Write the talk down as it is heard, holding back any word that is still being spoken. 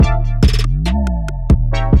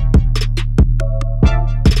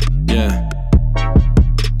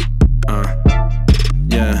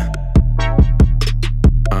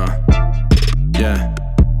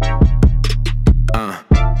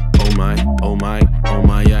my,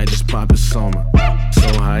 I just popped a Soma. So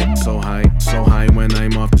high, so high, so high when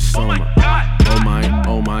I'm off the Soma.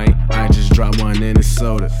 Oh my, I just dropped one in a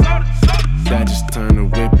soda. That just turned the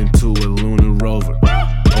whip into a lunar rover.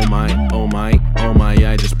 Oh my,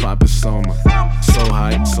 I just popped a Soma. So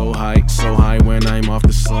high, so high, so high when I'm off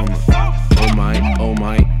the Soma. Oh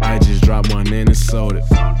my, I just dropped one in a soda.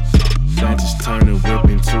 That just turned the whip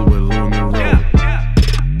into a lunar rover.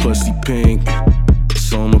 Pussy pink,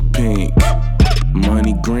 Soma pink.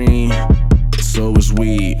 Money green, so is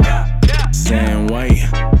weed. Sand white,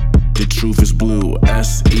 the truth is blue.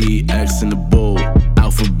 S-E-X in the bold,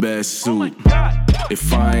 alphabet soup.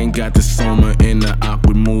 If I ain't got the Soma in the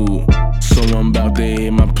awkward mood, so I'm about to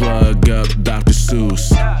hit my plug up, Dr.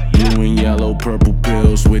 Seuss. Blue and yellow, purple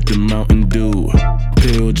pills with the Mountain Dew.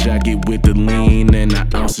 Pill jacket with the lean and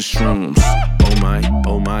an ounce of shrooms.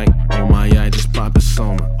 Oh my, I just popped a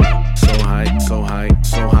Soma. So high, so high,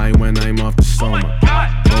 so high when I'm off the Soma.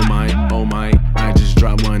 Oh my, I just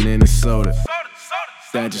dropped one in a soda.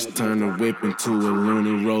 That just turned the whip into a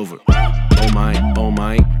lunar rover. Oh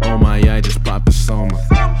my, I just popped a Soma.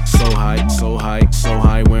 So high, so high, so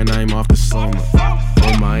high when I'm off the Soma.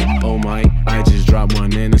 Oh my, I just dropped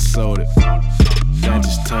one in a soda. That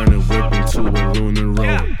just turned the whip into a lunar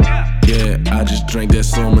rover. Yeah, I just drank that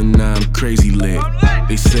Soma, now I'm crazy lit.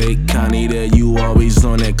 They say, Connie, that you always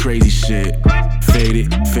on that crazy shit.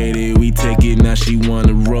 Faded, we take it, now she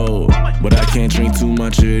wanna roll. But I can't drink too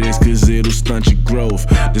much of this, cause it'll stunt your growth.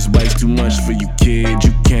 This bike's too much for you, kid,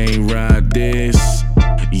 you can't ride this.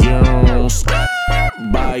 You don't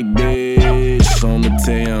bye, bitch. Soma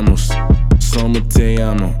te amo, Soma te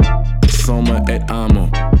amo, Soma et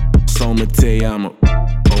amo, Soma te amo.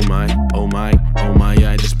 Oh my,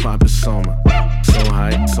 I just popped a Soma. So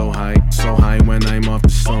high, so high, so high when I'm off the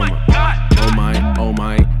Soma. Oh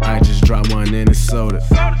my, I just dropped one in a soda.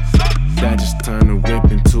 That just turned the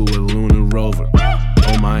whip into a lunar rover.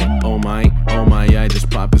 Oh my, I just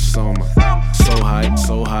popped a Soma. So high,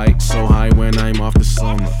 so high, so high when I'm off the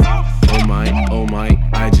Soma. Oh my,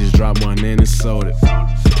 I just dropped one in a soda.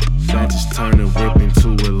 That just turned the whip into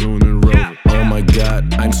a lunar rover. Oh my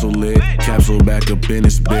god, I'm so lit. Capsule back up in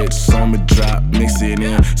this bitch. Soma drop, mix it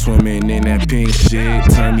in. Swimming in that pink shit.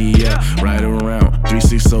 Turn me up, right around.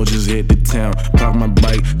 3-6 soldiers hit the town. Park my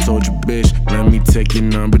bike, told you bitch, let me take your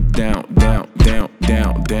number down.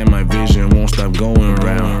 Damn, my vision won't stop going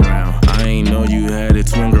round. I ain't know you had a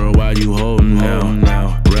twin girl while you holding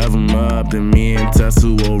now. Rev 'em up and me and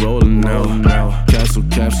Katsuhiro rolling now.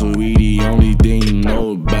 Capsule, we the only thing you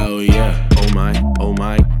know about, yeah. Oh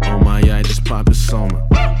my, I just popped a Soma.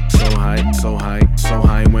 So high, so high, so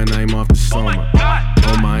high when I'm off the Soma.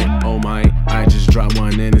 Oh my, I just dropped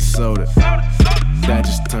one in a soda. That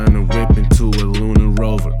just turned the whip into a lunar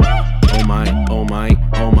rover. Oh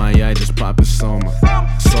my, I just popped a Soma.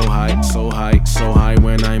 So high, so high, so high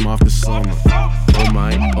when I'm off the Soma.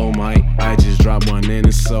 Oh my, I just dropped one in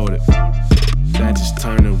a soda. That just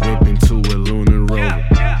turned the